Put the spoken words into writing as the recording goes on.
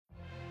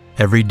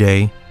Every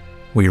day,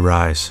 we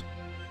rise,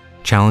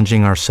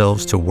 challenging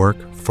ourselves to work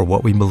for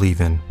what we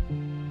believe in.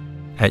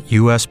 At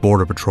U.S.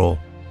 Border Patrol,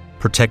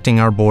 protecting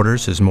our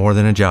borders is more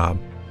than a job.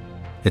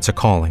 It's a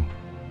calling.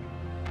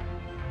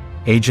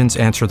 Agents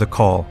answer the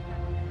call,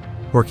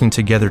 working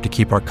together to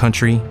keep our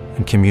country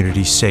and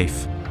communities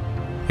safe.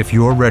 If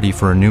you are ready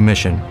for a new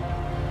mission,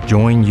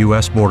 join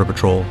U.S. Border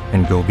Patrol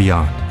and go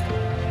beyond.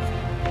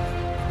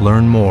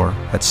 Learn more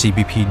at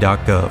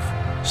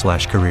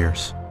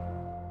cbp.gov/careers.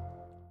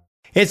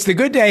 It's the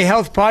Good Day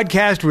Health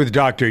Podcast with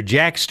Dr.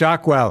 Jack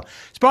Stockwell,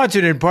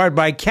 sponsored in part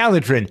by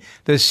Calitrin,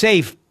 the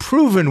safe,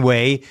 proven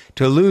way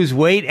to lose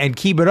weight and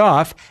keep it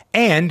off,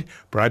 and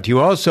brought to you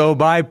also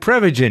by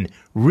Prevagen,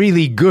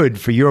 really good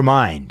for your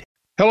mind.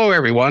 Hello,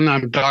 everyone.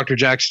 I'm Dr.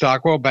 Jack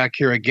Stockwell, back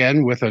here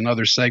again with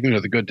another segment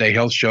of the Good Day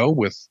Health Show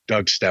with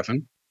Doug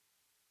Steffen.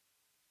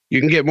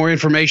 You can get more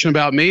information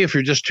about me if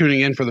you're just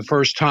tuning in for the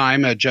first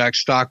time at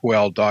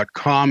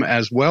jackstockwell.com,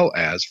 as well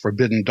as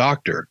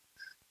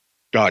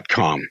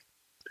forbiddendoctor.com.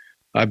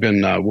 I've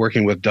been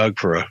working with Doug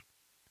for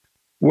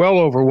well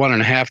over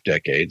 1.5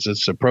 decades.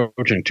 It's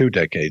approaching 2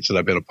 decades that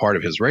I've been a part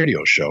of his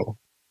radio show,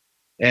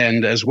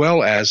 and as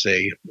well as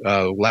a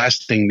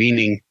lasting,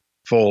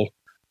 meaningful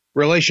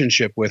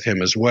relationship with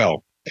him as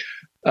well.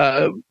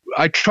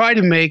 I try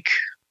to make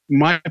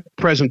my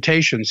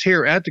presentations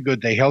here at the Good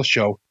Day Health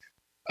Show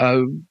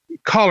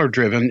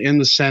caller-driven in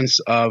the sense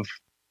of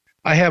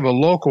I have a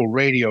local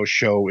radio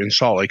show in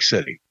Salt Lake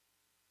City,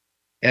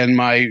 and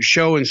my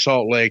show in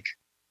Salt Lake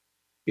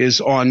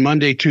is on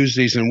Monday,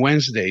 Tuesdays, and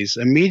Wednesdays,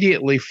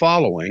 immediately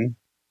following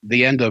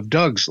the end of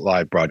Doug's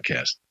live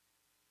broadcast.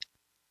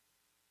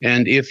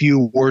 And if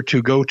you were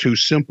to go to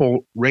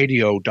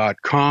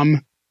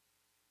simpleradio.com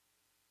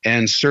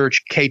and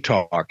search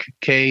K-Talk,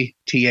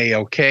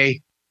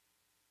 K-T-A-L-K,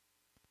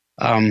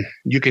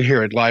 you can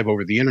hear it live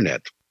over the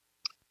internet.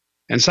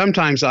 And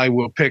sometimes I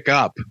will pick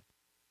up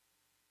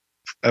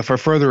for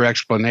further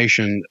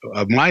explanation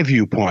of my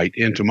viewpoint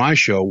into my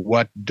show,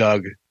 what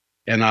Doug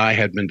and I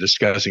had been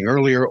discussing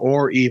earlier,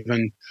 or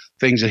even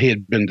things that he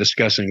had been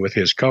discussing with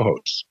his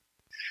co-hosts.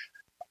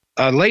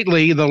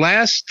 Lately, the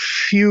last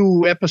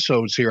few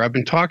episodes here, I've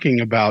been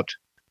talking about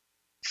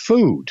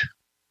food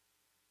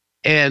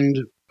and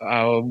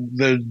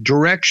the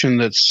direction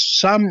that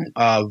some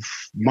of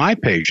my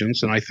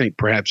patients, and I think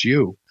perhaps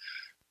you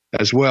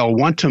as well,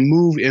 want to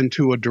move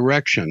into a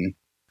direction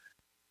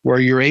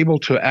where you're able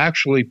to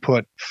actually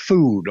put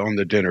food on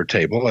the dinner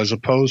table as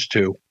opposed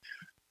to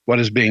what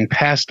is being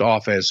passed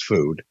off as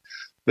food,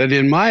 that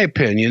in my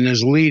opinion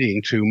is leading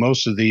to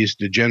most of these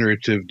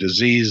degenerative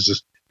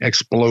disease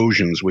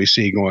explosions we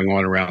see going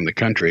on around the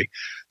country,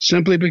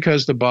 simply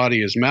because the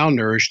body is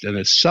malnourished and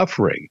it's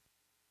suffering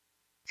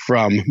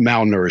from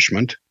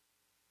malnourishment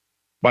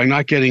by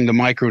not getting the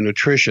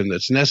micronutrition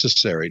that's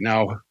necessary.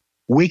 Now,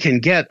 we can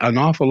get an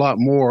awful lot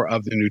more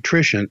of the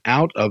nutrition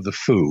out of the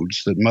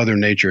foods that Mother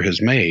Nature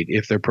has made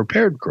if they're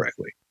prepared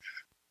correctly.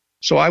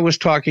 So I was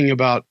talking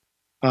about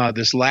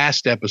this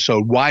last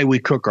episode, why we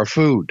cook our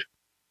food,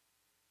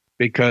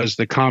 because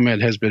the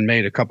comment has been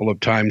made a couple of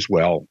times,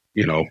 well,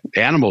 you know,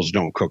 animals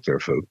don't cook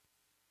their food.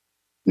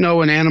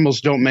 No, and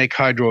animals don't make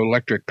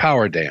hydroelectric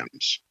power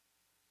dams.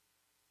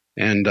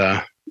 And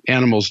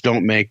animals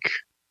don't make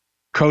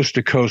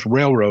coast-to-coast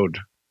railroad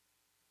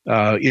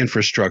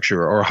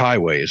infrastructure or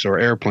highways or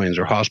airplanes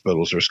or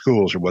hospitals or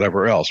schools or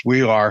whatever else.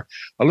 We are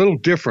a little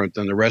different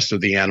than the rest of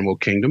the animal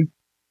kingdom.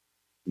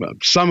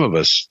 Some of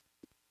us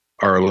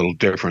are a little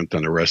different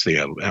than the rest of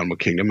the animal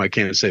kingdom. I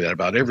can't say that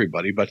about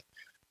everybody, but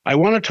I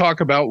want to talk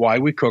about why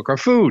we cook our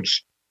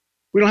foods.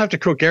 We don't have to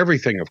cook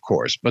everything, of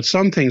course, but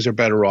some things are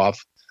better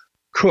off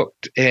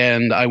cooked.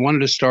 And I wanted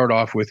to start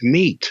off with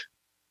meat,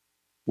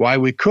 why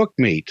we cook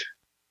meat.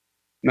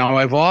 Now,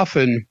 I've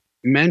often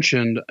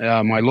mentioned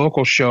my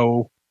local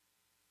show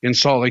in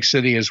Salt Lake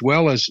City, as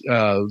well as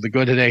the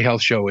Good Day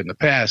Health Show in the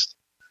past.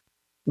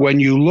 When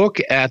you look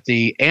at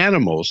the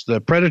animals,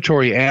 the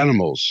predatory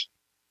animals,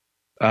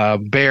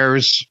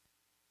 bears,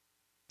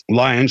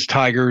 lions,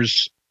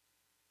 tigers,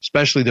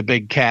 especially the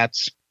big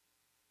cats,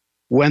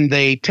 when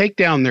they take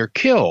down their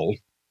kill,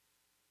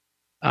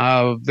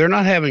 they're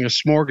not having a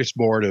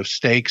smorgasbord of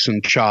steaks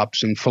and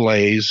chops and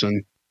fillets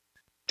and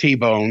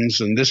T-bones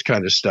and this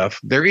kind of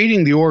stuff. They're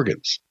eating the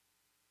organs.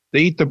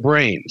 They eat the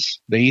brains.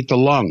 They eat the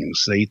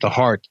lungs. They eat the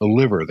heart, the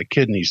liver, the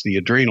kidneys, the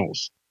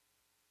adrenals,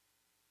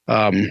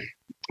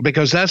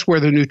 because that's where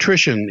the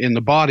nutrition in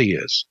the body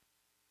is.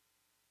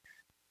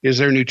 Is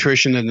there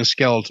nutrition in the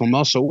skeletal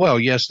muscle? Well,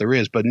 yes, there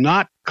is, but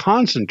not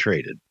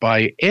concentrated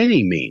by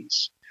any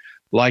means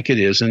like it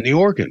is in the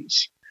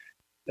organs.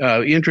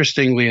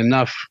 Interestingly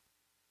enough,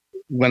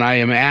 when I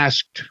am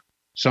asked,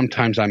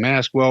 sometimes I'm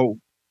asked, well,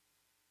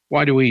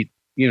 why do we,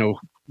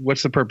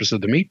 what's the purpose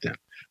of the meat then?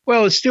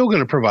 Well, it's still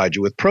going to provide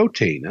you with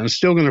protein, and it's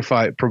still going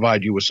to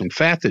provide you with some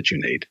fat that you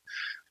need.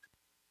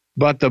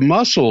 But the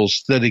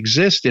muscles that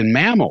exist in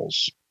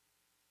mammals,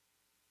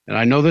 and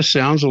I know this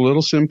sounds a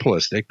little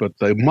simplistic, but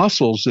the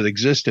muscles that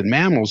exist in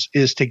mammals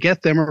is to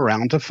get them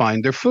around to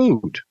find their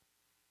food.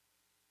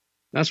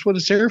 That's what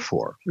it's there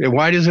for. And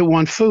why does it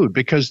want food?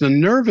 Because the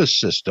nervous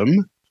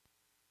system,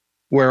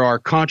 where our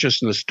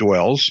consciousness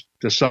dwells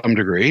to some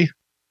degree,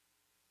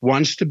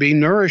 wants to be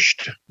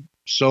nourished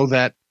so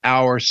that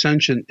our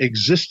sentient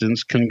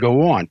existence can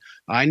go on.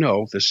 I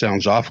know this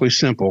sounds awfully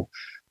simple,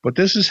 but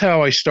this is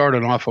how I start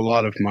an awful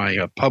lot of my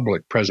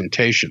public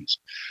presentations,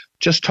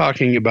 just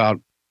talking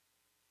about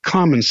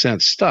common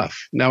sense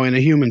stuff. Now, in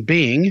a human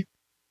being,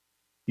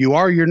 you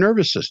are your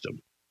nervous system.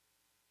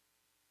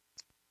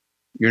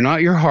 You're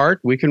not your heart.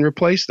 We can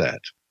replace that.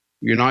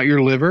 You're not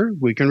your liver.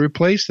 We can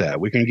replace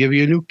that. We can give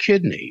you a new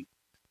kidney.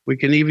 We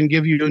can even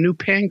give you a new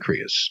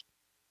pancreas.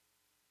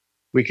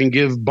 We can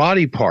give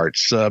body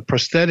parts,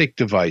 prosthetic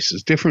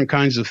devices, different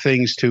kinds of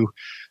things to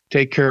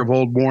take care of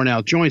old,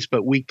 worn-out joints,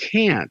 but we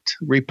can't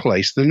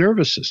replace the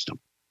nervous system.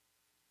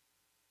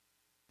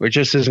 It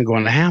just isn't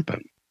going to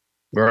happen,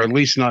 or at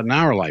least not in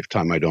our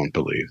lifetime, I don't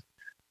believe.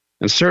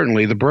 And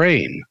certainly the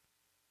brain.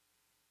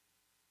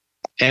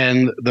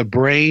 And the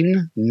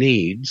brain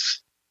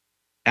needs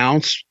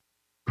ounce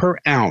per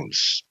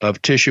ounce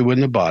of tissue in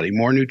the body,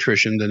 more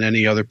nutrition than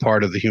any other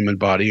part of the human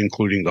body,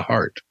 including the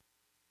heart.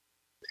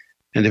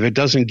 And if it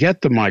doesn't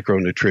get the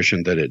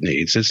micronutrition that it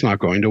needs, it's not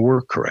going to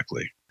work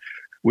correctly.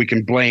 We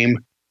can blame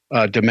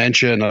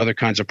dementia and other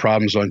kinds of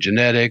problems on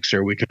genetics,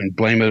 or we can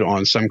blame it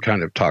on some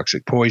kind of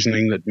toxic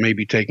poisoning that may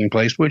be taking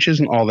place, which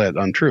isn't all that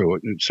untrue.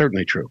 It's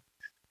certainly true.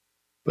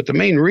 But the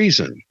main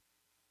reason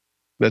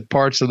that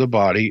parts of the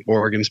body,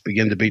 organs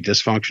begin to be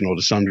dysfunctional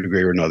to some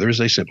degree or another is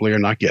they simply are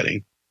not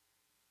getting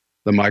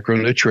the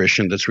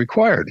micronutrition that's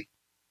required.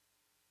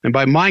 And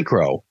by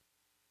micro,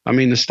 I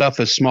mean the stuff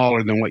that's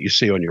smaller than what you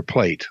see on your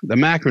plate. The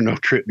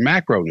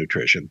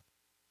macronutrition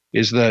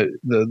is the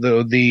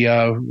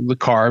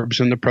carbs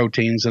and the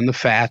proteins and the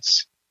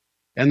fats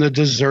and the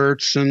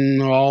desserts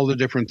and all the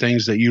different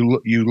things that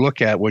you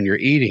look at when you're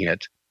eating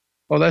it.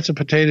 Oh, that's a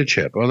potato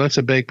chip. Oh, that's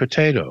a baked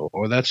potato.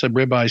 Or that's a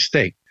ribeye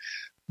steak.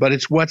 But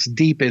it's what's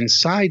deep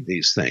inside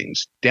these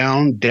things,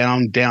 down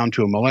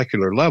to a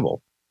molecular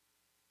level,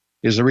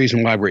 is the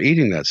reason why we're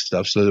eating that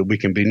stuff, so that we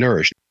can be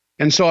nourished.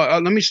 And so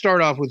let me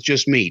start off with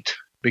just meat,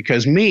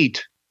 because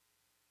meat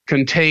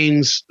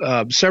contains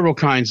several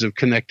kinds of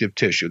connective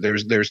tissue.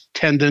 There's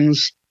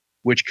tendons,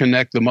 which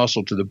connect the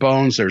muscle to the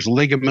bones. There's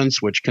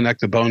ligaments, which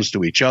connect the bones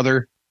to each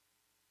other.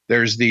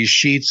 There's these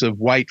sheets of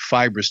white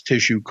fibrous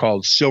tissue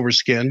called silver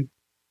skin,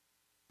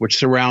 which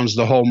surrounds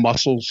the whole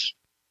muscles.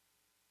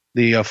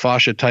 The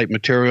fascia-type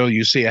material,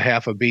 you see a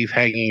half a beef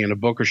hanging in a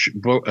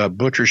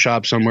butcher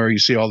shop somewhere, you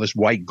see all this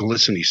white,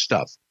 glistening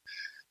stuff.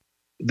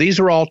 These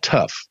are all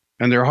tough,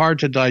 and they're hard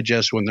to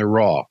digest when they're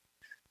raw.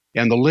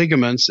 And the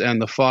ligaments and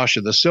the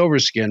fascia, the silver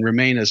skin,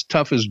 remain as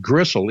tough as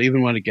gristle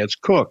even when it gets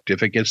cooked,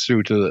 if it gets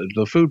through to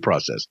the food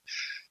process.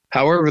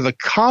 However, the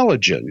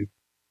collagen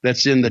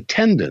that's in the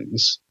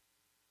tendons,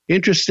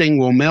 interesting,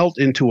 will melt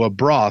into a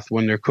broth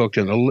when they're cooked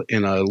in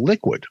a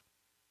liquid.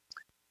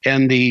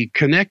 And the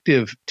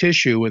connective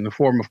tissue in the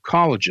form of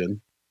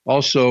collagen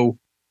also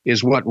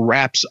is what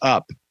wraps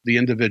up the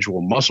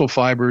individual muscle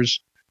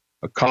fibers.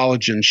 A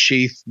collagen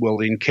sheath will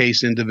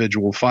encase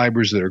individual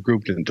fibers that are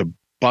grouped into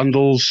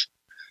bundles.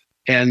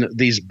 And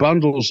these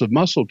bundles of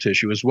muscle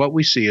tissue is what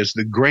we see as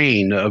the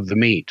grain of the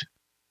meat.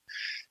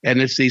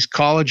 And it's these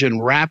collagen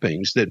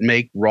wrappings that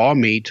make raw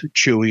meat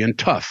chewy and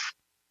tough.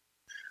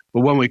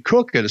 But when we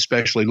cook it,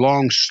 especially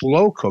long,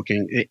 slow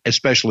cooking,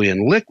 especially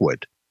in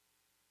liquid,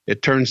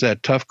 it turns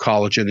that tough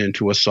collagen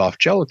into a soft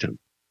gelatin.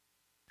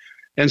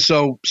 And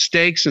so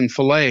steaks and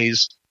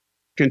fillets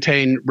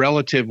contain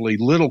relatively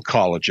little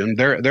collagen.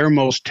 They're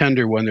most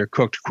tender when they're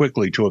cooked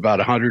quickly to about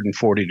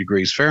 140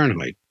 degrees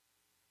Fahrenheit.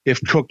 If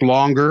cooked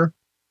longer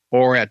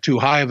or at too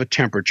high of a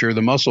temperature,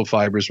 the muscle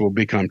fibers will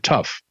become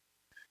tough.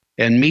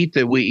 And meat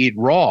that we eat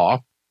raw,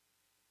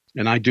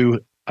 and I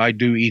do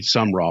eat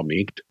some raw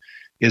meat,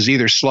 is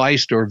either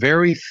sliced or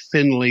very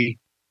thinly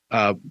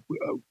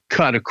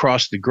cut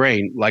across the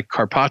grain like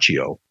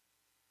carpaccio,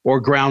 or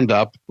ground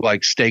up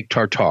like steak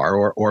tartare,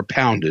 or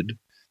pounded.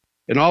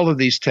 And all of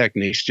these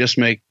techniques just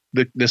make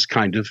this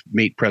kind of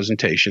meat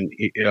preparation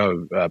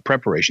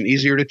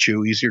easier to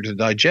chew, easier to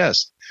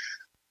digest.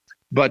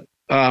 But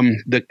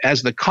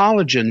as the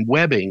collagen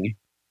webbing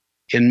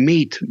in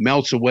meat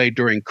melts away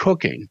during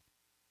cooking,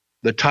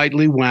 the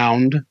tightly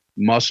wound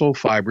muscle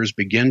fibers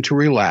begin to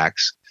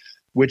relax,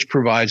 which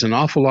provides an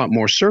awful lot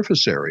more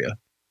surface area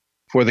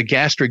for the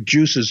gastric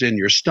juices in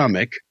your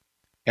stomach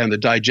and the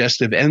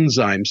digestive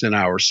enzymes in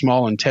our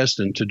small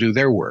intestine to do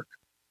their work.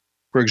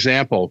 For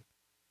example,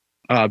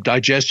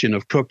 digestion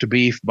of cooked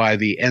beef by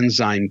the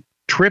enzyme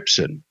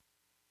trypsin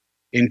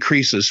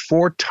increases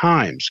 4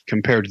 times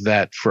compared to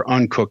that for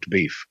uncooked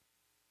beef.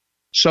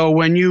 So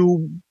when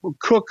you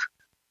cook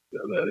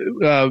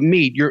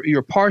meat,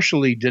 you're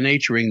partially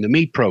denaturing the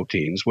meat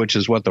proteins, which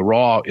is what the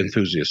raw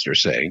enthusiasts are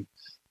saying.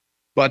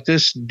 But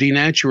this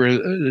denaturation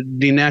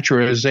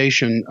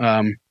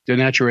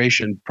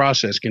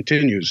process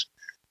continues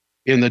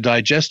in the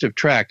digestive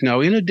tract.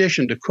 Now, in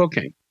addition to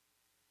cooking,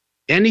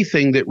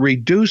 anything that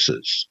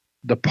reduces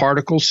the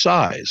particle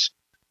size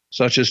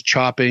such as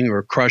chopping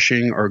or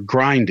crushing or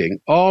grinding,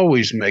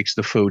 always makes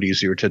the food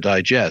easier to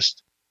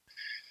digest.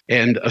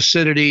 And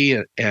acidity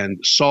and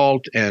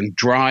salt and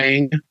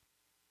drying,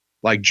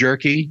 like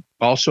jerky,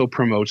 also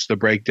promotes the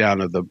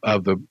breakdown of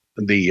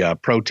the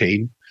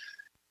protein.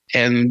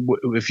 And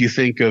if you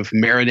think of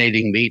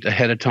marinating meat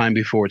ahead of time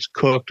before it's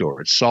cooked,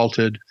 or it's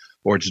salted,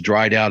 or it's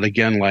dried out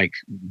again like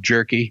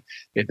jerky,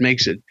 it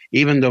makes it,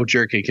 even though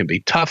jerky can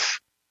be tough,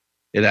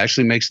 it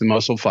actually makes the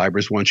muscle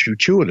fibers, once you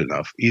chew it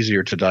enough,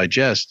 easier to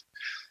digest.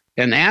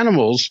 And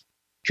animals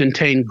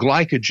contain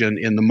glycogen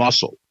in the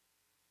muscle.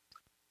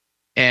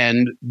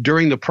 And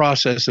during the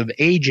process of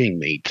aging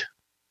meat,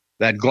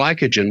 that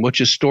glycogen,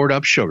 which is stored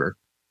up sugar,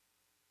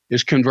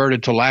 is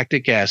converted to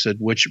lactic acid,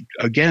 which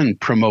again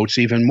promotes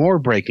even more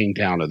breaking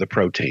down of the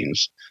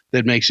proteins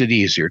that makes it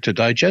easier to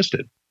digest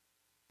it.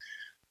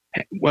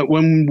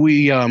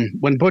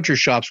 When butcher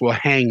shops will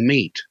hang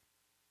meat,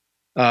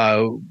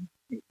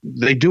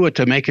 they do it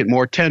to make it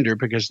more tender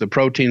because the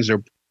proteins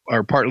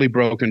are partly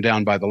broken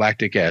down by the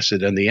lactic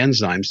acid and the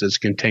enzymes that's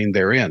contained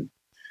therein.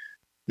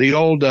 The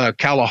old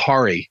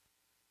Kalahari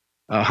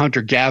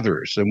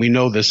hunter-gatherers, and we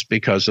know this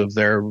because of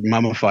their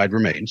mummified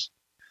remains,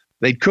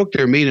 they'd cook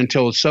their meat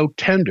until it's so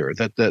tender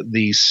that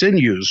the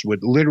sinews would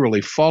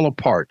literally fall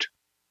apart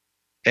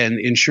and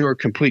ensure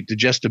complete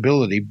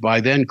digestibility by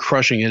then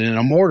crushing it in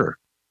a mortar.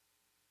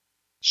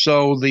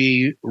 So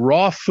the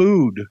raw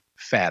food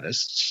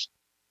faddists,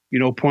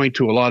 point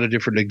to a lot of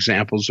different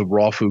examples of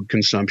raw food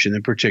consumption,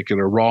 in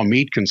particular raw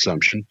meat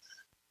consumption.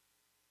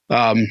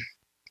 But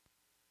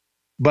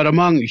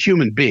among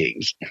human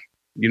beings,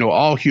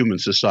 all human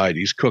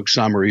societies cook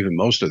some or even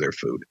most of their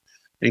food,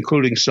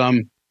 including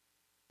some,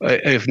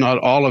 if not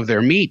all of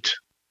their meat.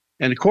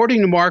 And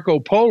according to Marco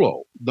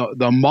Polo,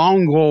 the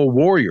Mongol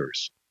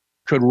warriors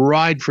could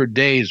ride for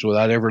days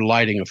without ever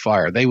lighting a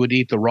fire. They would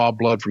eat the raw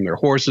blood from their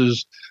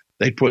horses.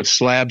 They'd put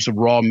slabs of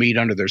raw meat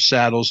under their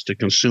saddles to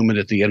consume it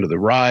at the end of the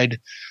ride.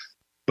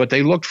 But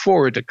they looked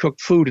forward to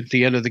cooked food at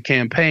the end of the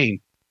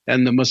campaign.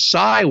 And the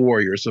Maasai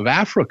warriors of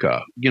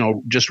Africa,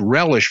 just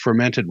relish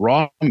fermented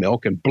raw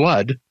milk and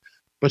blood,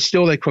 but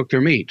still they cook their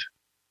meat.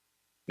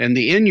 And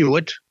the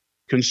Inuit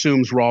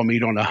consumes raw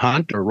meat on a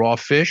hunt or raw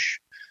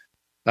fish.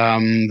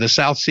 The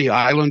South Sea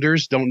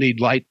Islanders don't need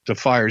light to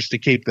fires to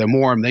keep them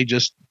warm. They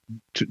just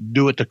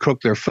do it to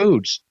cook their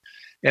foods.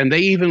 And they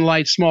even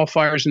light small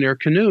fires in their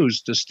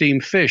canoes to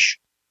steam fish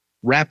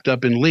wrapped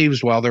up in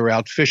leaves while they're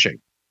out fishing.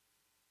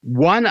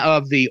 One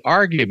of the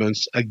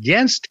arguments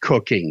against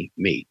cooking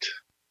meat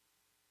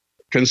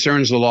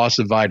concerns the loss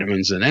of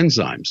vitamins and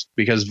enzymes,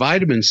 because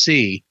vitamin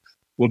C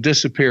will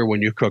disappear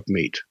when you cook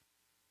meat.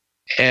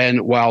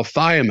 And while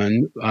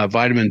thiamine,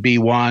 vitamin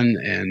B1,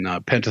 and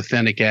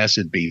pantothenic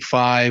acid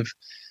B5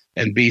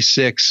 and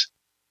B6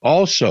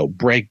 also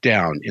break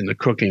down in the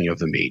cooking of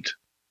the meat.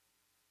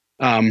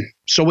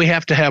 So we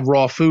have to have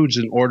raw foods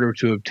in order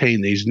to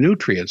obtain these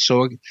nutrients.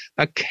 So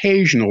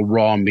occasional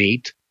raw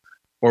meat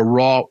or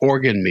raw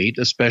organ meat,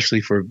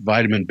 especially for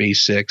vitamin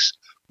B6,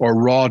 or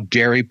raw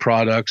dairy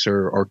products,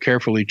 or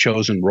carefully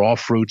chosen raw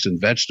fruits and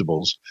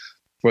vegetables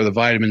for the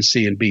vitamin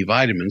C and B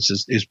vitamins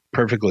is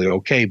perfectly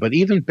okay. But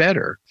even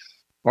better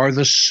are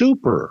the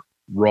super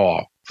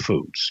raw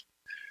foods,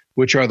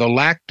 which are the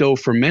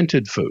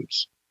lacto-fermented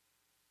foods,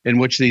 in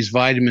which these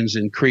vitamins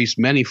increase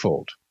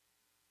manyfold.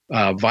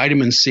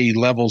 Vitamin C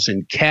levels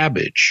in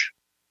cabbage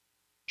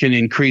can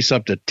increase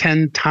up to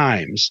 10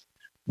 times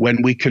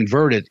when we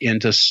convert it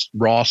into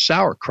raw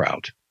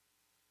sauerkraut.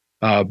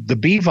 The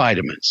B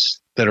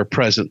vitamins that are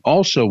present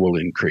also will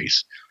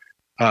increase.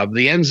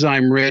 The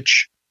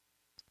enzyme-rich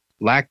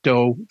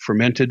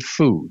lacto-fermented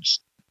foods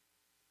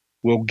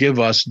will give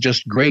us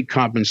just great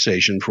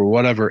compensation for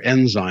whatever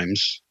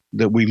enzymes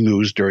that we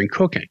lose during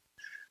cooking.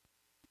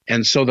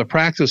 And so the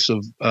practice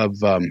of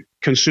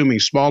consuming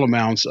small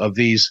amounts of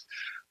these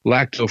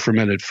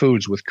lacto-fermented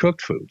foods with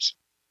cooked foods,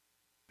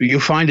 you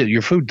find that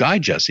your food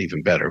digests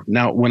even better.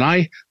 Now, when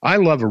I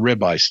love a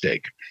ribeye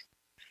steak,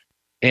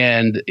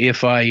 and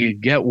if I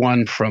get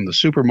one from the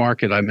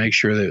supermarket, I make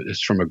sure that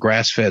it's from a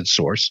grass-fed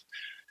source.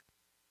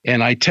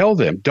 And I tell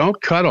them,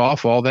 don't cut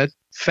off all that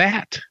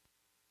fat.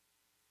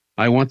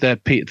 I want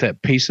that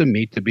piece of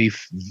meat to be,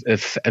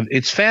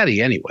 it's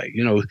fatty anyway.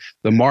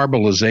 The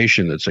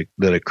marbleization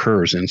that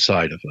occurs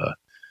inside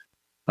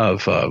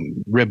of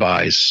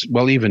ribeyes,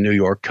 well, even New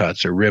York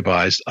cuts or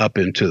ribeyes up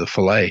into the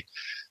fillet,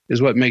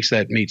 is what makes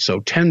that meat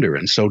so tender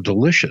and so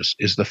delicious,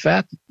 is the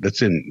fat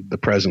that's in the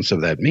presence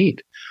of that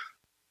meat.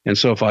 And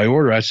so if I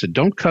order, I said,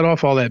 don't cut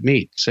off all that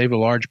meat. Save a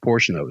large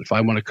portion of it. If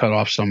I want to cut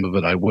off some of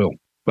it, I will.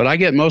 But I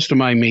get most of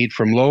my meat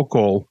from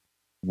local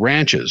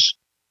ranches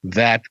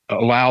that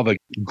allow the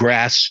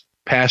grass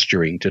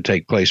pasturing to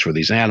take place for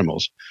these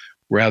animals,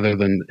 rather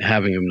than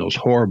having them those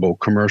horrible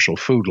commercial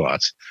food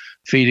lots,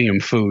 feeding them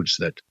foods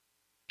that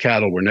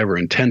cattle were never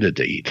intended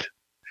to eat.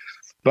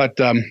 But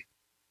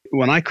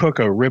when I cook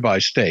a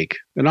ribeye steak,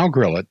 and I'll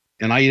grill it,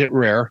 and I eat it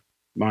rare,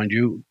 mind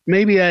you,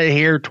 maybe a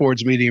hair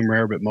towards medium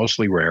rare, but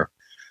mostly rare,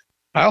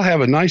 I'll have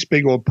a nice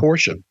big old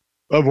portion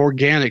of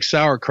organic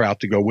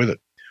sauerkraut to go with it.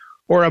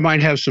 Or I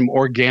might have some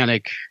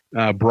organic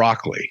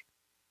broccoli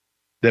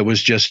that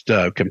was just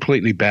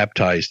completely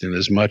baptized in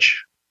as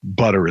much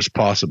butter as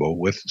possible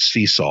with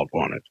sea salt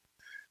on it.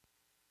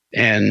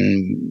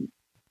 And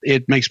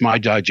it makes my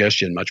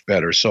digestion much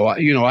better. So,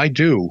 I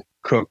do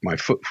cook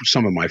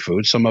some of my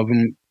food. Some of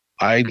them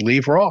I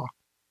leave raw.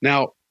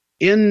 Now,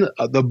 in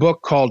the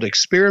book called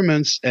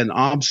Experiments and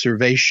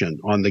Observation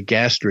on the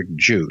Gastric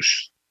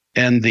Juice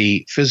and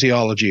the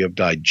Physiology of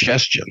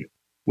Digestion,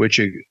 which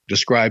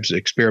describes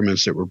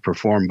experiments that were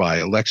performed by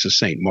Alexis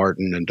St.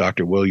 Martin and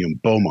Dr. William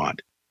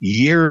Beaumont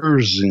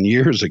years and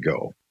years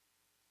ago.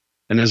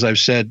 And as I've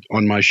said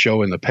on my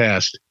show in the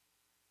past,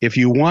 if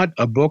you want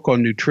a book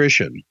on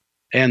nutrition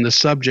and the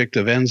subject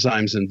of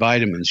enzymes and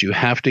vitamins, you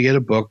have to get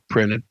a book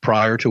printed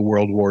prior to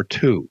World War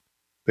II,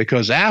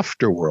 because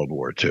after World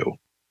War II,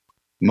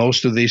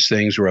 most of these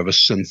things were of a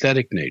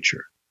synthetic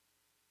nature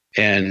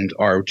and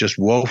are just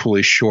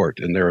woefully short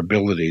in their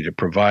ability to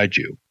provide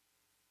you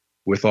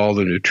with all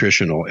the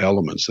nutritional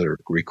elements that are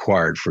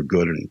required for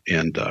good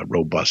and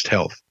robust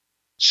health.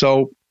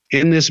 So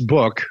in this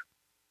book,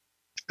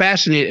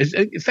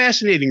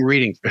 fascinating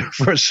reading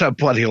for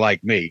somebody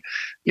like me.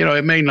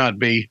 It may not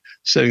be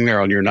sitting there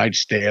on your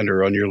nightstand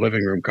or on your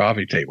living room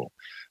coffee table,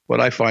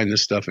 but I find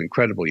this stuff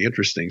incredibly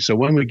interesting. So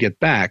when we get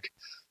back,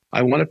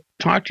 I want to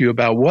talk to you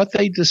about what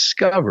they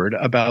discovered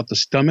about the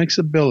stomach's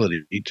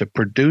ability to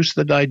produce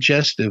the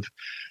digestive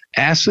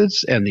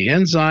acids and the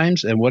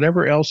enzymes and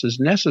whatever else is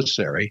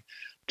necessary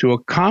to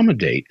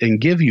accommodate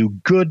and give you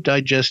good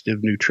digestive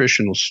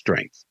nutritional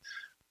strength.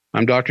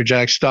 I'm Dr.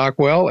 Jack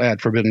Stockwell at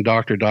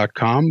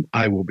ForbiddenDoctor.com.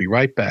 I will be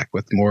right back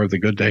with more of the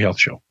Good Day Health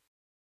Show.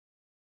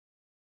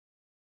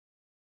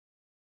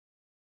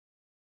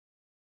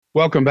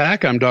 Welcome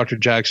back. I'm Dr.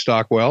 Jack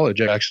Stockwell at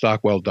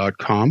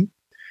JackStockwell.com.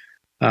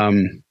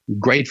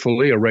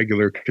 Gratefully a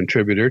regular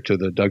contributor to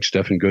the Doug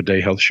Stephan Good Day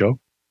Health Show.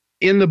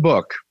 In the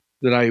book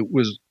that I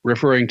was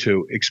referring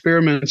to,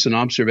 Experiments and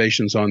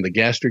Observations on the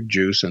Gastric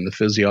Juice and the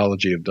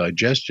Physiology of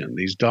Digestion,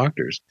 these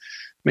doctors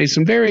made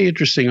some very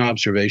interesting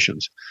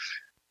observations.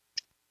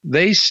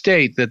 They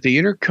state that the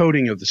inner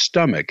coating of the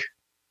stomach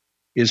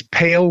is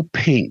pale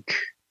pink.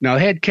 Now,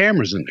 they had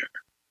cameras in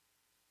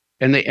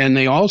there. And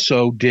they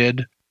also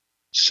did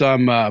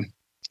some,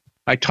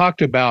 I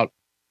talked about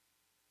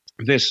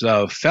this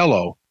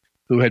fellow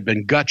who had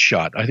been gut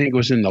shot. I think it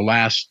was in the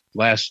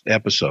last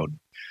episode.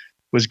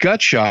 Was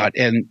gut shot,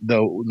 and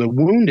the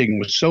wounding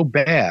was so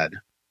bad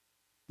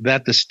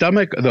that the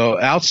stomach, the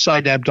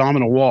outside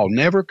abdominal wall,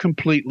 never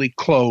completely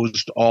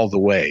closed all the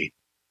way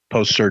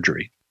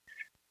post-surgery.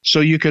 So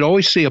you could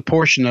always see a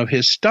portion of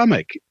his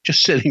stomach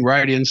just sitting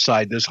right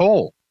inside this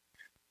hole.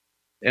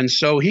 And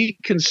so he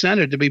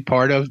consented to be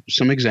part of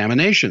some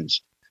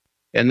examinations.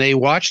 And they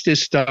watched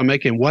his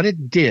stomach and what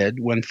it did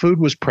when food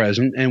was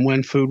present and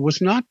when food was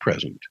not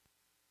present.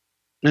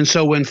 And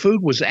so when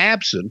food was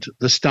absent,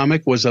 the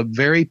stomach was a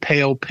very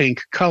pale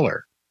pink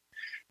color.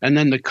 And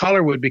then the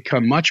color would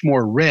become much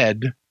more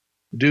red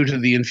due to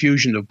the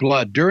infusion of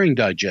blood during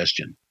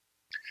digestion.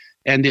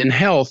 And in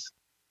health,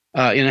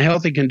 in a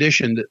healthy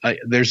condition,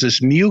 there's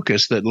this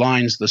mucus that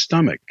lines the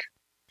stomach.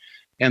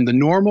 And the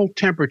normal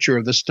temperature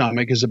of the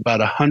stomach is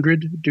about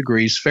 100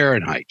 degrees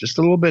Fahrenheit, just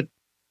a little bit,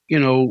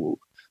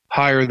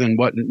 higher than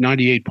what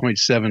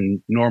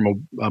 98.7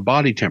 normal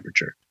body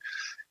temperature.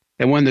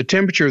 And when the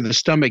temperature of the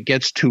stomach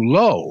gets too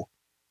low,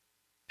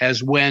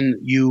 as when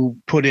you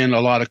put in a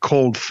lot of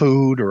cold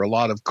food or a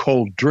lot of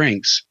cold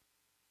drinks,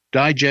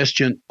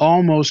 digestion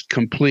almost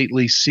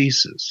completely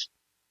ceases.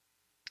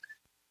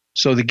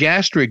 So the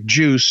gastric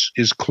juice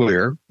is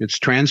clear, it's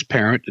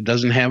transparent, it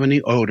doesn't have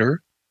any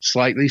odor,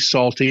 slightly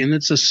salty, and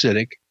it's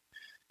acidic.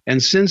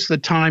 And since the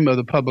time of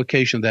the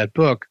publication of that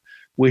book,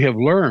 we have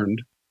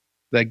learned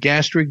that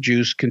gastric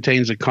juice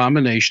contains a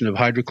combination of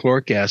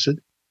hydrochloric acid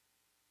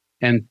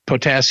and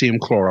potassium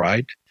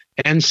chloride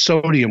and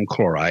sodium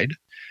chloride,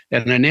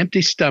 and an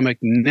empty stomach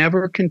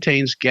never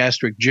contains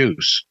gastric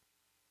juice.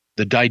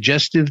 The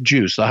digestive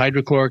juice, the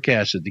hydrochloric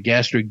acid, the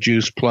gastric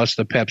juice plus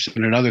the pepsin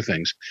and other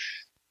things,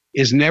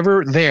 is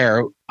never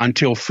there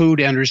until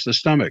food enters the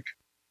stomach.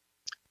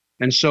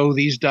 And so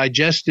these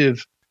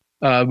digestive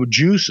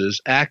juices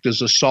act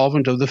as a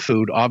solvent of the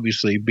food,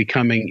 obviously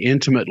becoming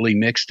intimately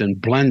mixed and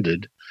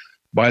blended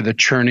by the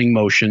churning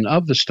motion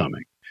of the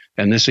stomach.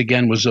 And this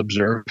again was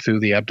observed through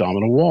the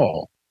abdominal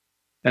wall.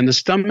 And the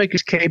stomach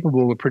is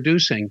capable of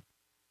producing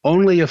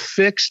only a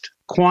fixed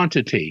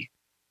quantity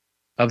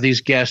of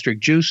these gastric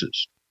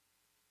juices.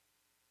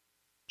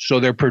 So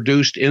they're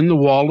produced in the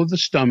wall of the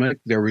stomach,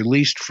 they're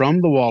released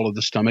from the wall of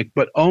the stomach,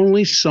 but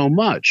only so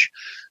much.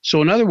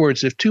 So in other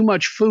words, if too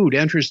much food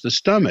enters the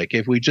stomach,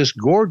 if we just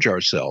gorge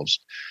ourselves,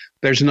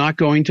 there's not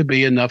going to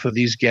be enough of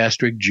these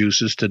gastric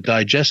juices to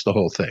digest the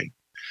whole thing.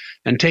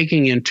 And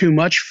taking in too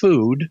much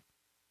food,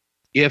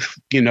 if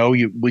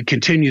we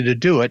continue to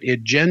do it,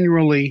 it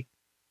generally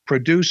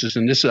produces,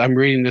 and this I'm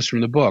reading this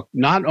from the book,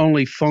 not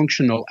only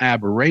functional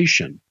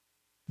aberration,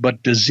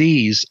 but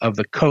disease of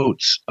the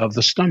coats of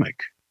the stomach.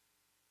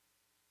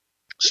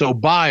 So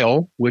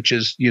bile, which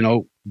is,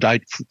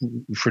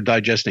 for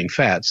digesting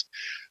fats,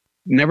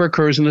 never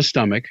occurs in the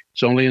stomach.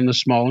 It's only in the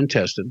small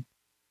intestine.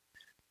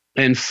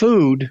 And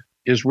food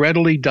is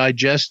readily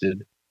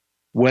digested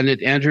when it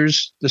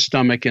enters the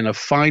stomach in a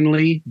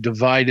finely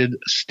divided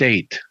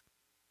state,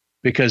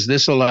 because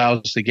this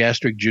allows the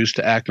gastric juice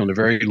to act on a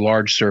very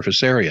large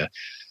surface area,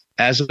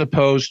 as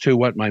opposed to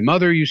what my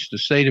mother used to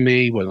say to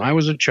me when I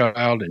was a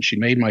child and she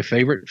made my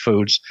favorite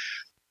foods.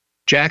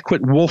 Jack,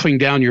 quit wolfing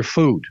down your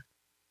food.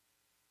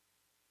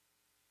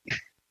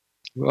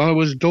 Well, it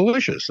was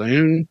delicious.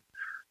 And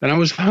I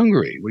was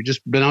hungry. We'd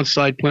just been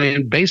outside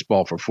playing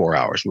baseball for 4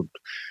 hours.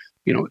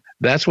 You know,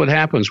 that's what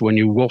happens when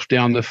you wolf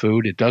down the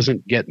food. It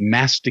doesn't get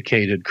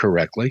masticated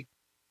correctly.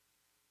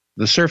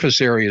 The surface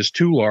area is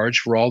too large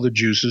for all the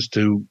juices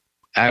to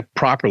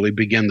properly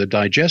begin the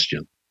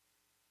digestion.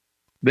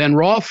 Then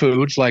raw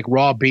foods like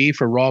raw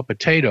beef or raw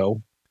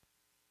potato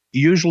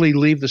usually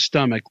leave the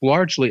stomach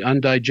largely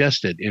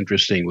undigested,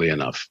 interestingly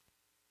enough.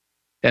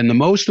 And the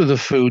most of the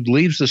food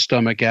leaves the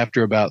stomach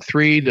after about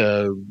 3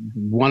 to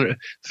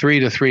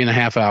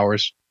 3.5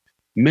 hours.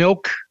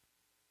 Milk,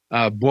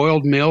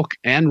 boiled milk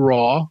and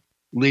raw,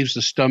 leaves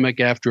the stomach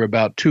after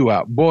about 2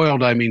 hours.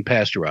 Boiled, I mean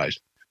pasteurized.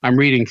 I'm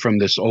reading from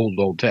this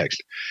old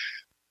text.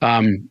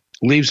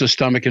 Leaves the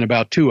stomach in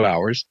about 2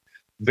 hours.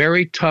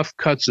 Very tough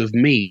cuts of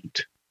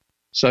meat,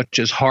 such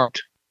as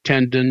heart,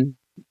 tendon,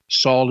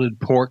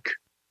 salted pork,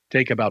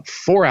 take about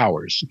 4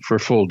 hours for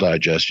full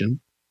digestion.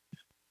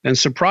 And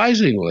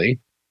surprisingly,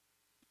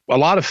 a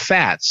lot of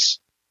fats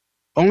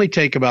only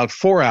take about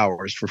 4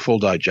 hours for full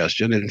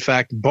digestion. In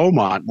fact,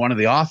 Beaumont, one of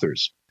the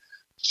authors,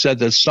 said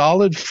that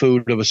solid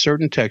food of a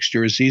certain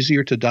texture is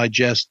easier to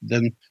digest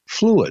than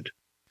fluid.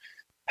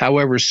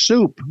 However,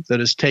 soup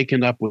that is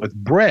taken up with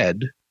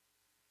bread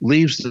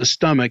leaves the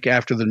stomach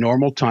after the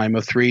normal time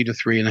of 3 to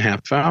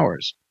 3.5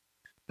 hours.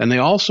 And they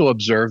also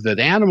observed that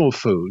animal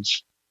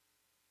foods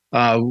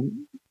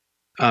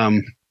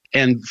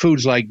and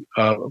foods like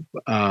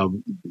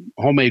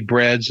homemade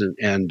breads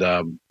and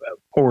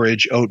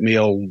porridge,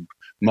 oatmeal,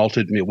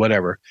 malted meal,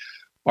 whatever,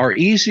 are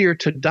easier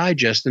to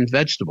digest than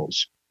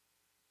vegetables.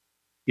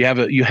 You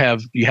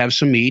have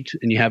some meat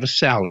and you have a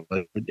salad.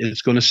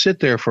 It's going to sit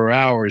there for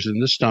hours in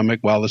the stomach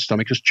while the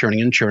stomach is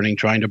churning and churning,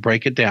 trying to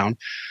break it down.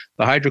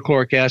 The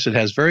hydrochloric acid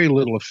has very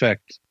little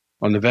effect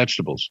on the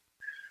vegetables.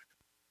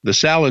 The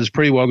salad is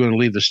pretty well going to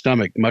leave the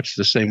stomach much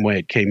the same way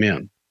it came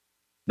in.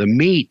 The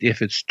meat,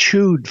 if it's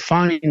chewed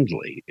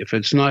finely, if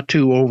it's not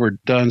too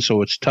overdone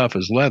so it's tough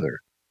as leather,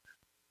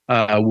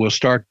 will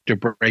start to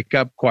break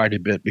up quite a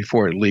bit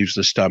before it leaves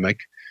the stomach.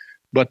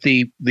 But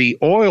the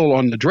oil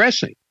on the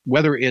dressing,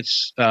 whether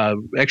it's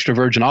extra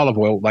virgin olive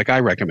oil, like I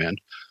recommend,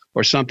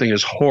 or something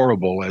as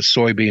horrible as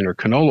soybean or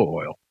canola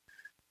oil,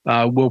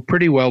 will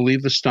pretty well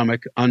leave the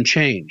stomach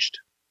unchanged.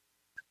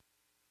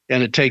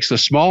 And it takes the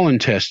small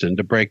intestine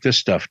to break this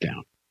stuff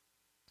down.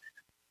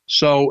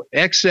 So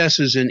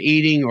excesses in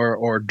eating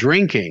or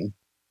drinking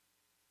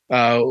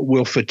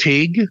will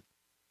fatigue.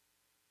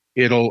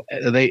 It'll,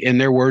 in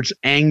their words,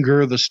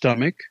 anger the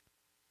stomach.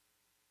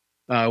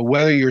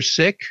 Whether you're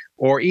sick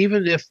or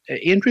even if,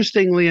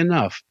 interestingly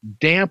enough,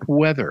 damp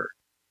weather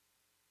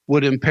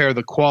would impair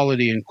the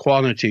quality and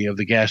quantity of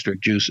the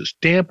gastric juices.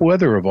 Damp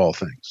weather, of all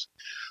things.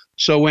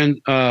 So when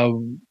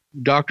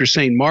Dr.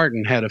 St.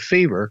 Martin had a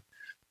fever,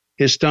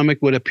 his stomach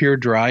would appear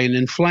dry and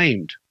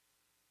inflamed.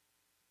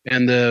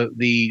 And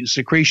the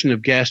secretion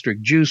of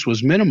gastric juice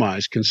was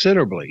minimized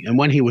considerably. And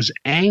when he was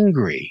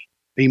angry,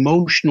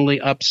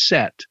 emotionally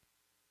upset,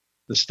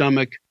 the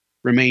stomach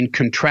remained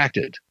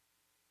contracted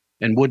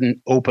and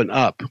wouldn't open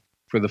up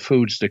for the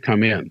foods to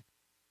come in.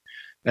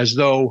 As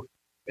though,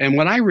 and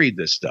when I read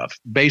this stuff,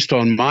 based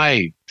on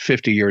my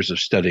 50 years of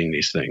studying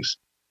these things,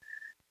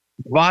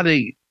 the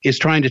body is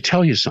trying to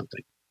tell you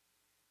something.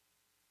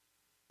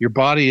 Your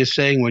body is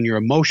saying when you're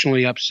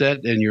emotionally upset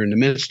and you're in the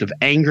midst of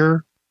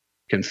anger,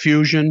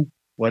 confusion,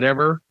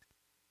 whatever,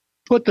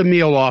 put the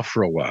meal off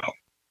for a while.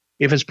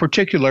 If it's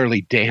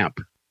particularly damp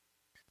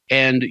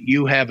and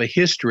you have a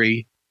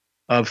history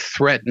of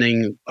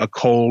threatening a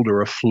cold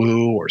or a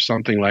flu or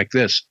something like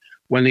this,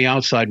 when the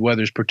outside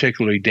weather is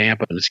particularly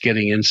damp and it's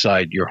getting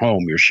inside your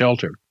home, your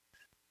shelter,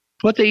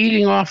 put the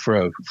eating off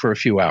for a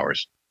few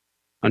hours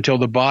until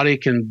the body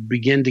can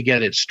begin to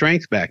get its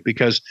strength back.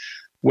 Because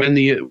when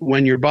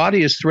your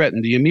body is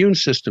threatened, the immune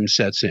system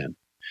sets in.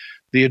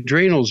 The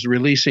adrenals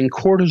releasing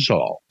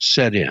cortisol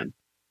set in,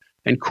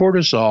 and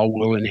cortisol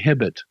will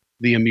inhibit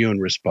the immune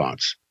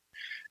response.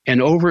 And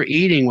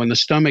overeating when the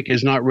stomach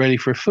is not ready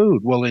for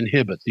food will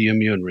inhibit the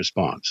immune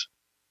response.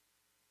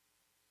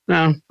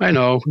 Now, I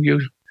know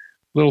you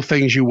little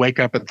things, you wake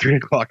up at 3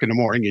 o'clock in the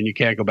morning and you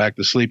can't go back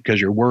to sleep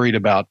because you're worried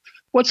about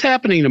what's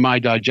happening to my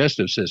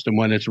digestive system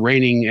when it's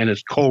raining and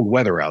it's cold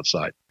weather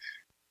outside.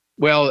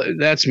 Well,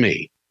 that's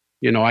me.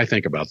 You know, I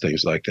think about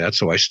things like that,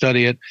 so I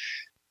study it.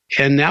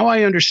 And now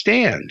I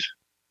understand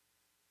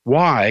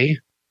why,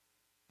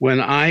 when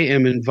I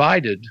am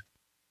invited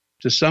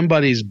to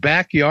somebody's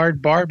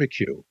backyard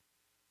barbecue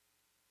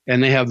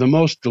and they have the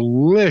most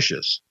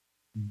delicious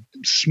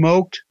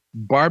smoked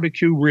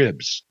barbecue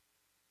ribs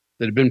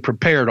that have been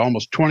prepared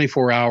almost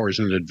 24 hours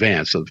in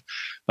advance of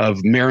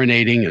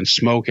marinating and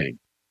smoking.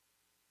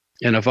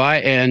 And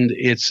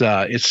it's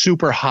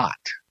super hot,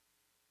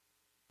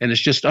 and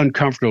it's just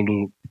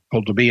uncomfortable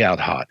to be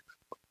outside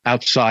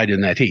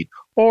in that heat,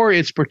 or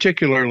it's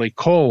particularly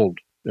cold,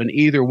 and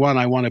either one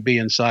I want to be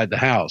inside the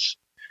house,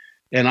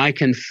 and I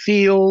can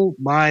feel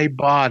my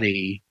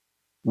body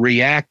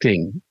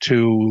reacting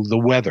to the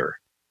weather,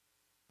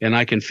 and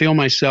I can feel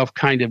myself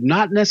kind of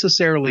not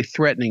necessarily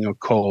threatening a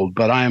cold,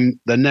 but I'm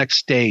the next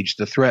stage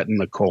to threaten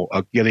the cold,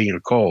 getting a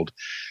cold,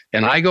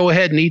 and I go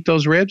ahead and eat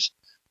those ribs.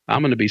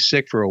 I'm going to be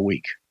sick for a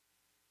week.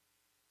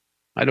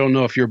 I don't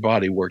know if your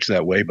body works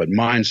that way, but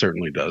mine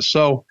certainly does.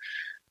 So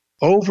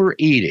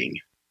overeating,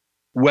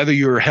 whether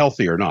you're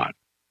healthy or not,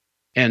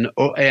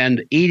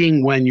 and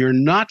eating when you're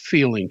not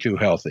feeling too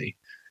healthy,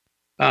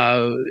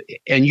 and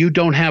you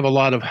don't have a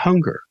lot of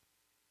hunger,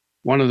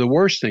 one of the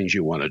worst things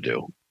you want to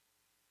do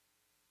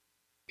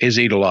is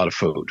eat a lot of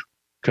food,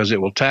 because it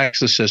will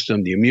tax the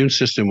system. The immune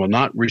system will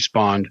not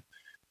respond,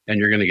 and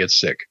you're going to get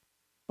sick.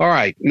 All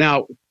right.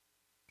 Now,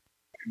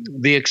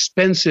 the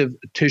expensive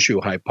tissue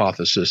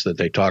hypothesis that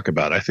they talk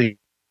about, I think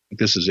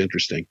this is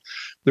interesting.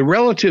 The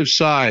relative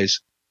size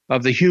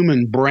of the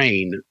human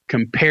brain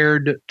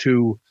compared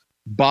to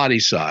body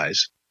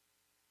size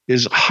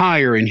is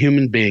higher in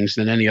human beings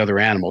than any other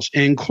animals,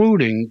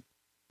 including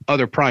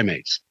other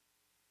primates.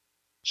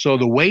 So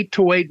the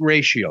weight-to-weight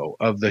ratio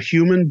of the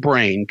human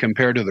brain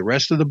compared to the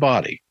rest of the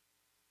body,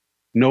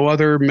 no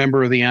other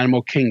member of the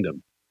animal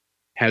kingdom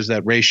has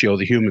that ratio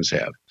the humans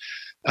have.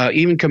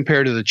 Even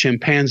compared to the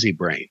chimpanzee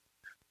brain,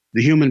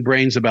 the human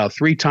brain's about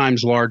 3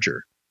 times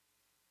larger.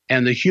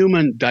 And the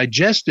human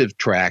digestive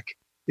tract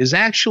is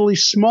actually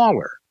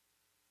smaller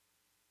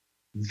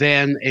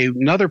than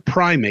another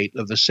primate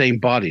of the same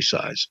body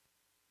size.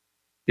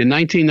 In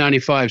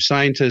 1995,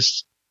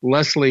 scientists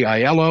Leslie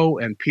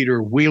Aiello and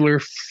Peter Wheeler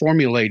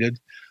formulated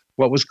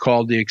what was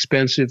called the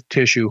expensive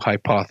tissue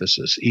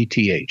hypothesis,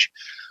 ETH,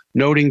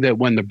 noting that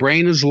when the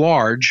brain is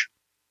large,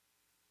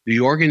 the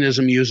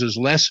organism uses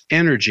less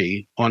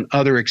energy on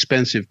other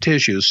expensive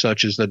tissues,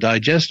 such as the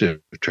digestive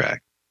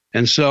tract.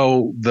 And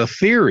so the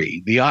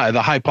theory, the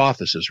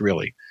hypothesis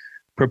really,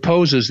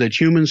 proposes that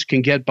humans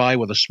can get by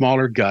with a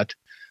smaller gut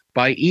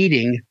by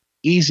eating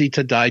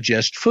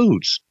easy-to-digest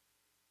foods.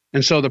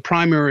 And so the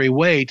primary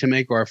way to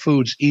make our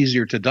foods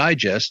easier to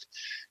digest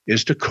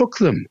is to cook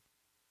them,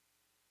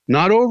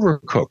 not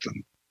overcook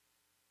them,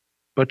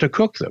 but to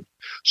cook them.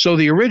 So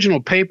the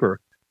original paper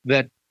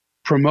that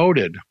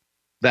promoted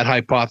that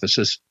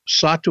hypothesis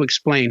sought to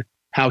explain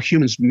how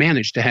humans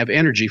manage to have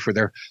energy for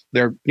their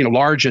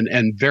large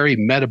and very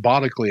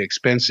metabolically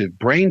expensive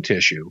brain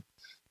tissue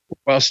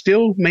while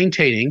still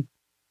maintaining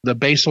the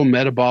basal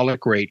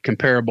metabolic rate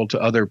comparable to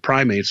other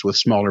primates with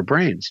smaller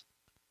brains.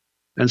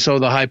 And so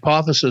the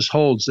hypothesis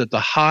holds that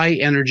the high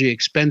energy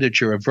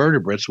expenditure of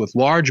vertebrates with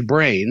large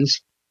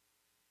brains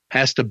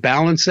has to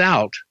balance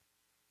out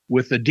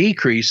with the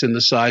decrease in the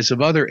size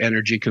of other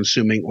energy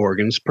consuming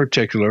organs,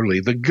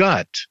 particularly the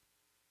gut.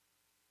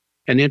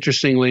 And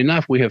interestingly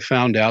enough, we have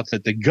found out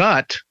that the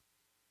gut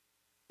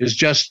is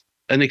just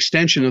an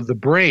extension of the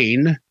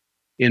brain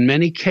in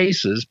many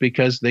cases,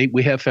 because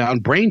we have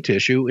found brain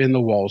tissue in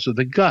the walls of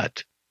the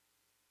gut.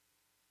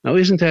 Now,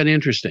 isn't that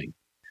interesting?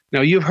 Now,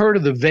 you've heard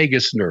of the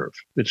vagus nerve.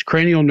 It's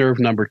cranial nerve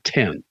number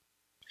 10.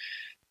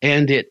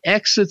 And it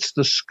exits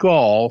the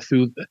skull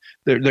through,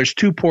 there's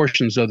 2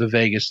 portions of the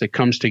vagus that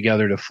comes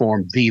together to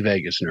form the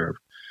vagus nerve.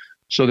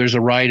 So there's a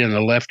right and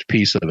a left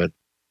piece of it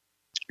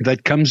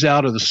that comes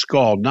out of the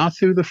skull, not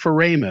through the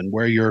foramen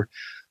where your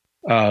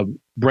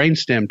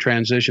brainstem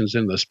transitions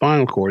into the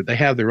spinal cord. They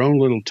have their own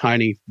little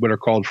tiny, what are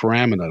called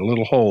foramina,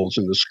 little holes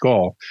in the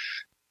skull.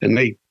 And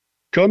they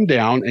come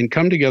down and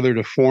come together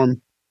to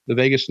form the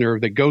vagus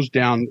nerve that goes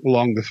down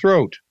along the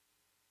throat.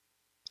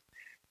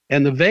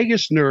 And the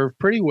vagus nerve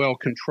pretty well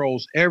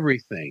controls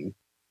everything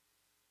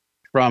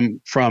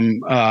from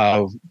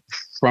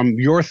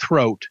your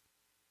throat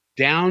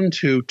down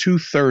to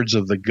 2/3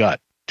 of the gut,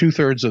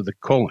 2/3 of the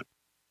colon.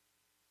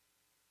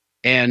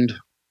 And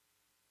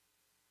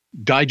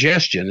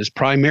digestion is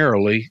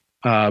primarily,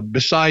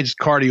 besides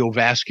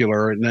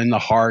cardiovascular and then the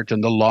heart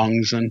and the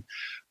lungs,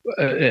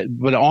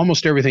 but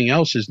almost everything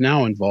else is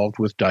now involved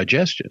with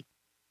digestion.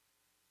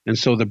 And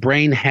so the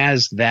brain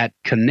has that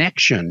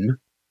connection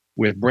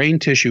with brain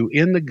tissue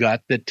in the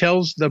gut that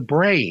tells the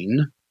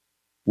brain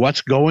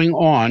what's going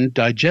on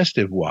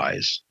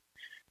digestive-wise.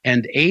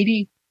 And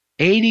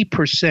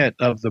 80%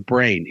 of the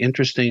brain,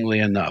 interestingly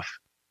enough,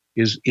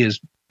 is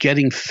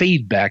getting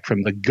feedback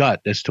from the gut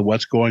as to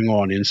what's going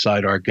on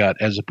inside our gut,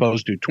 as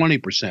opposed to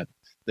 20%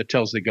 that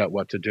tells the gut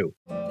what to do.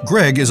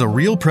 Greg is a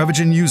real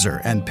Prevagen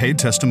user and paid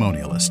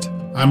testimonialist.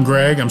 I'm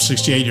Greg. I'm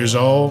 68 years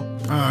old.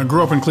 I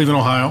grew up in Cleveland,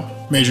 Ohio,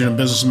 majored in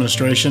business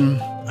administration.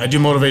 I do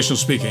motivational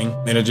speaking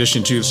in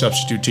addition to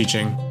substitute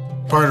teaching.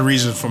 Part of the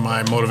reason for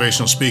my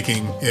motivational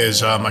speaking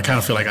is I kind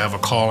of feel like I have a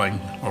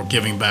calling or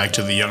giving back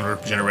to the younger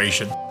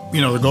generation.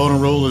 You know, the golden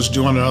rule is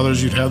do unto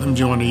others, you'd have them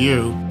do unto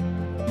you.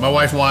 My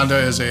wife, Wanda,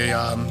 is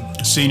a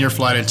senior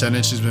flight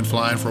attendant. She's been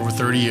flying for over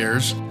 30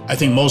 years. I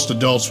think most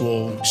adults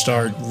will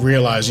start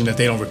realizing that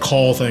they don't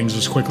recall things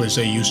as quickly as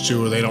they used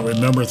to, or they don't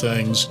remember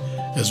things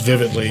as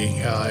vividly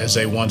as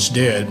they once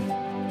did.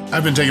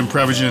 I've been taking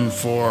Prevagen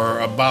for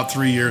about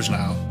 3 years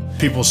now.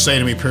 People say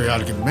to me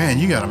periodically, man,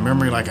 you got a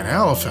memory like an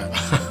elephant.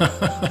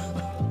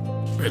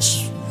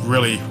 It's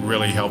really,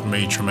 really helped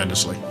me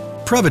tremendously.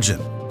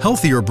 Prevagen,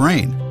 healthier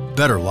brain,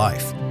 better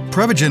life.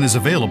 Prevagen is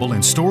available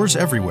in stores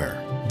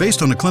everywhere.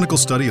 Based on a clinical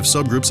study of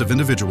subgroups of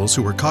individuals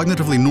who were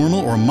cognitively normal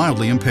or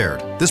mildly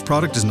impaired, this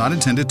product is not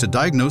intended to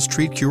diagnose,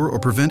 treat, cure, or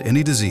prevent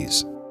any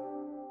disease.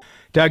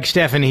 Doug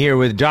Steffen here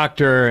with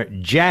Dr.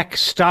 Jack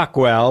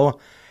Stockwell.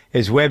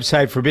 His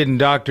website,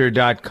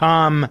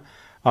 forbiddendoctor.com.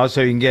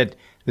 Also, you can get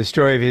the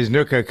story of his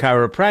Nooka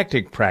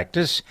chiropractic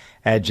practice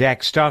at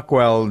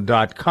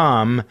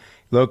jackstockwell.com,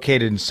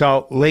 located in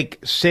Salt Lake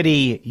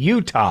City,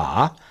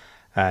 Utah.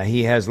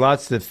 He has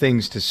lots of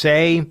things to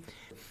say.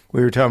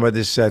 We were talking about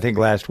this, I think,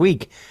 last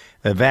week.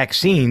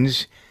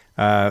 Vaccines,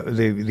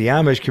 the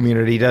Amish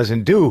community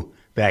doesn't do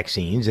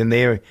vaccines, and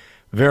they're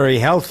very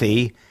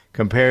healthy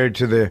compared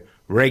to the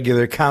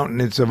regular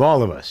countenance of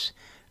all of us.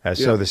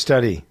 So the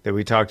study that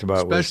we talked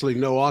about especially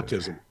no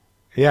autism.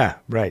 Yeah,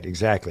 right,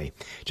 exactly.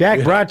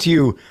 Jack, brought to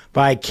you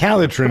by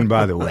Calitrin,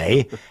 by the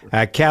way.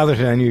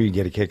 Calitrin, I knew you'd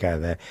get a kick out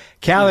of that.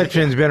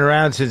 Calitrin's been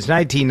around since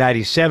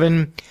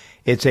 1997.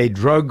 It's a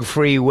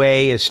drug-free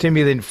way, a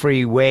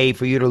stimulant-free way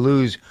for you to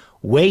lose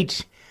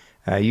weight.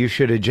 You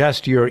should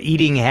adjust your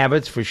eating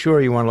habits. For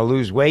sure, you want to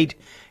lose weight.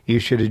 You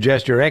should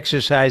adjust your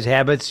exercise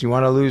habits. You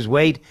want to lose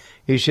weight.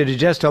 You should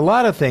adjust a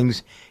lot of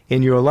things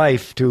in your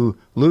life to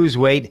lose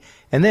weight.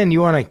 And then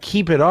you want to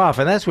keep it off.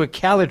 And that's where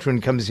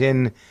Calitrin comes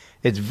in.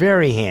 It's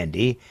very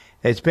handy.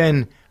 It's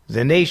been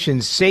the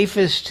nation's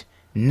safest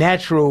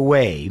natural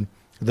way,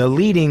 the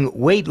leading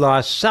weight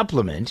loss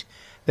supplement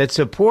that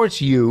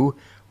supports you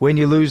when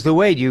you lose the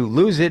weight. You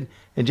lose it,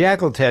 and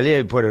Jack will tell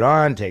you put it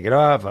on, take it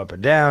off, up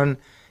and down.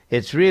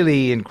 It's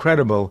really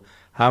incredible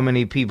how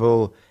many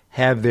people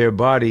have their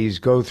bodies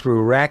go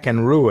through rack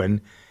and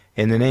ruin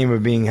in the name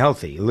of being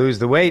healthy. You lose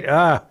the weight,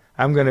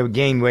 I'm going to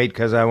gain weight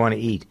because I want to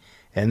eat.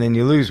 And then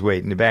you lose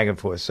weight and back and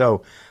forth.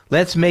 So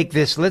let's make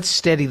this, let's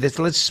steady this,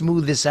 let's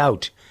smooth this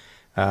out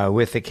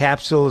with the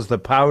capsules, the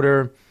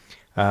powder,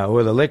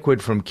 or the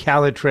liquid from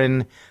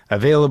Calitrin,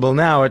 available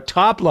now at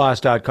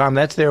toploss.com.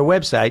 That's their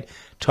website,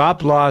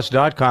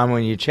 toploss.com.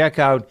 When you check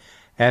out,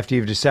 after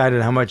you've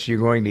decided how much you're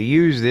going to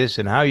use this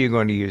and how you're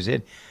going to use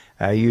it,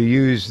 you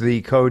use the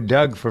code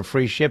Doug for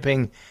free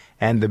shipping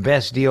and the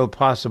best deal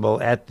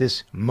possible at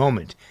this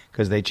moment,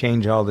 because they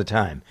change all the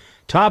time.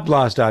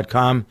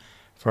 Toploss.com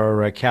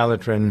for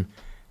Calitrin.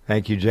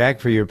 Thank you,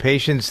 Jack, for your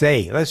patience.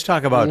 Hey, let's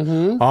talk about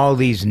all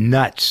these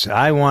nuts.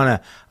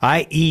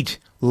 I eat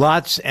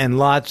lots and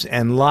lots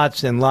and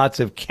lots and lots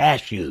of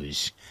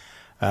cashews.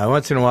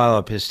 Once in a while,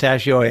 a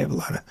pistachio.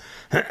 I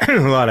have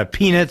a lot of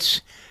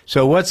peanuts.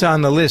 So what's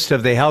on the list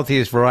of the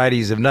healthiest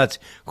varieties of nuts,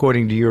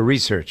 according to your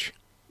research?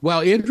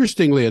 Well,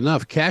 interestingly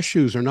enough,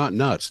 cashews are not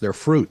nuts. They're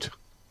fruit.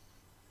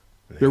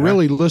 They're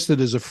really listed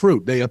as a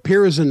fruit. They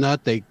appear as a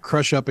nut. They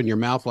crush up in your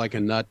mouth like a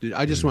nut.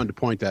 I just wanted to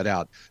point that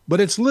out.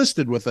 But it's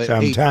listed with a...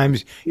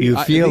 Sometimes you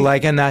feel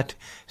like a nut.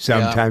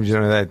 Sometimes, you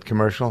know that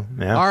commercial?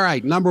 Yeah. All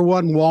right. Number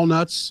one,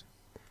 walnuts.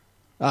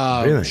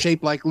 Really?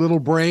 Shaped like little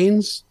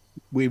brains.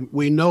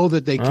 We know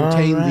that they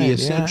contain the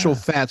essential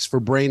fats for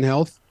brain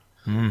health.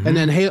 Mm-hmm. And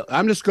then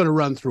I'm just going to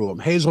run through them.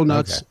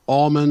 Hazelnuts,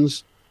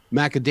 almonds,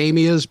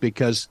 macadamias,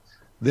 because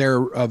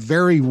they're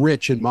very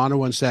rich in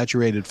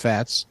monounsaturated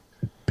fats.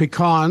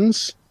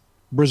 Pecans,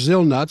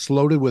 Brazil nuts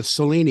loaded with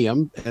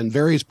selenium, and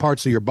various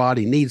parts of your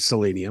body need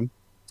selenium.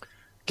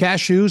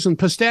 Cashews and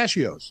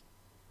pistachios.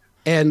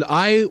 And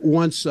I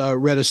once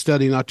read a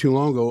study not too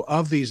long ago.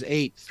 Of these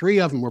 8,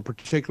 3 of them were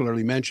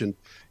particularly mentioned.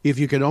 If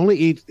you could only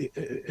eat,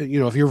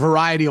 if your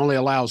variety only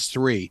allows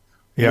 3,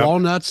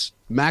 walnuts,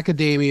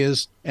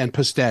 macadamias, and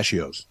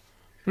pistachios.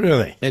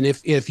 Really? And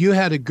if you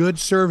had a good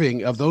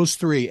serving of those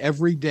 3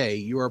 every day,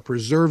 you are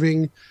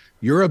preserving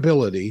your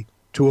ability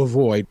to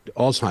avoid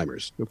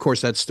Alzheimer's. Of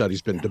course, that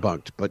study's been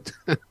debunked, but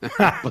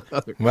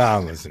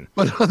listen.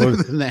 But other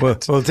than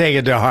that, we'll take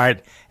it to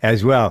heart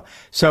as well.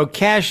 So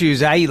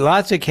cashews, I eat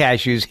lots of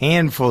cashews,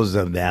 handfuls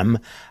of them.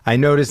 I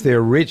notice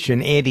they're rich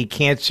in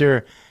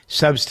anti-cancer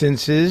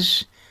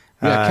substances.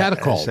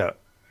 Catechol.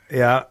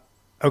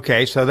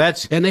 Okay, so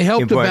that's and they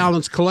help important. to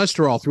balance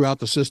cholesterol throughout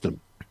the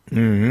system.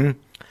 Mm-hmm.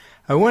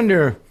 I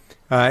wonder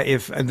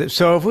if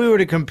we were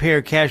to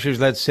compare cashews,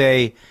 let's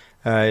say,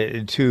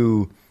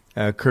 to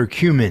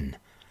curcumin,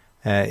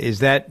 is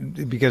that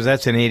because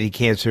that's an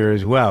anti-cancer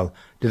as well?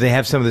 Do they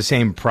have some of the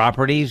same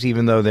properties,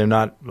 even though they're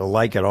not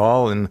alike at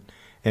all, and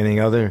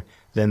anything other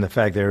than the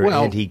fact they're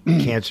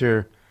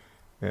anti-cancer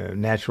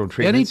natural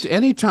treatments?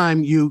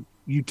 Anytime you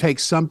take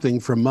something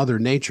from Mother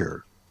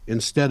Nature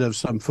instead of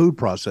some food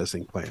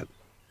processing plant,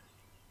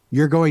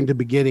 you're going to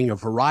be getting a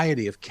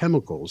variety of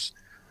chemicals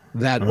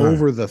that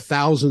over the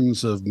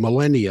thousands of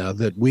millennia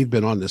that we've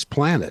been on this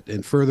planet,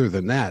 and further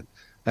than that,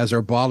 as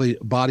our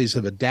bodies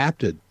have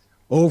adapted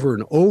over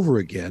and over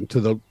again to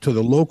the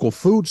local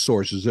food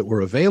sources that were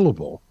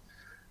available,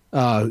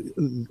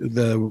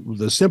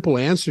 the simple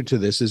answer to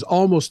this is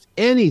almost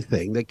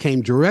anything that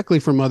came directly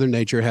from Mother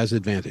Nature has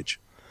advantage.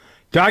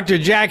 Dr.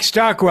 Jack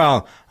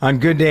Stockwell on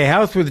Good Day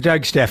Health with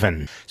Doug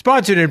Steffen.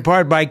 Sponsored in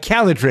part by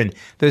Calitrin,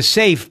 the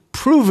safe,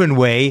 proven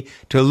way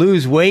to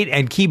lose weight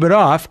and keep it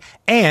off.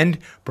 And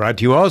brought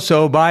to you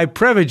also by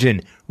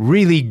Prevagen,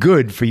 really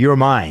good for your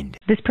mind.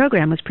 This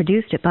program was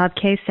produced at Bob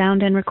K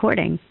Sound and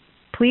Recording.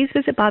 Please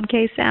visit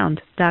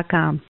bobksound.com.